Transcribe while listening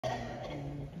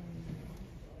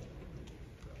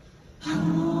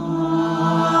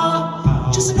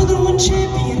Just another one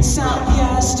champion sound.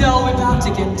 Yeah, still we're about to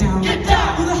get down.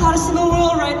 We're the hottest in the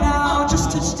world right now.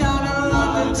 Just touched down in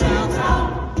London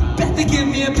town. Bet they give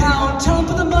me a pound. Tell them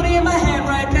put the money in my hand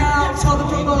right now. Tell the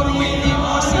promoter we need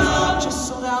more seats. Just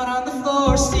sold out on the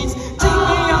floor seats. Take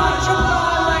me on a trip,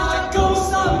 I'd like to go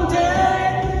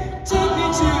someday. Take me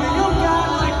to New York,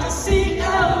 I'd like to see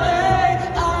LA.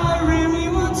 I really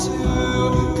want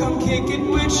to come kick it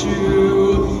with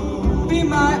you. Be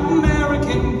my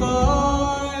American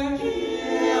boy.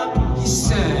 He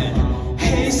said,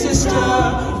 hey sister,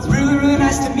 it's really, really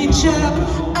nice to meet ya.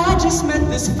 I just met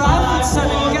this 5'7"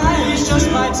 guy who's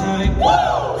just my type.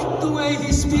 Like the way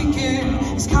he's speaking,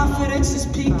 his confidence is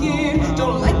peaking.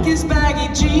 Don't like his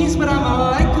baggy jeans, but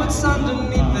I'ma like what's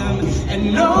underneath them.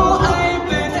 And no, I ain't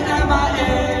been to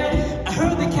MIA. I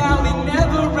heard that Cali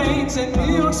never rains and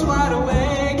New York's wide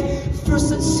awake.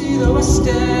 First let's see the West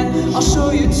End, I'll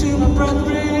show you to my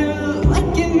brethren.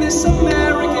 Like in this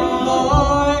American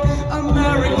boy,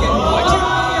 American boy. Take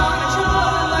me on a trip,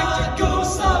 I'd like to go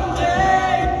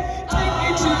someday. Take me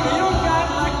to New York,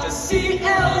 I'd like to see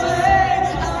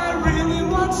LA. I really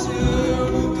want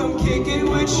to come kick it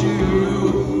with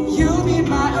you. You'll be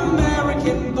my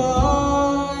American boy.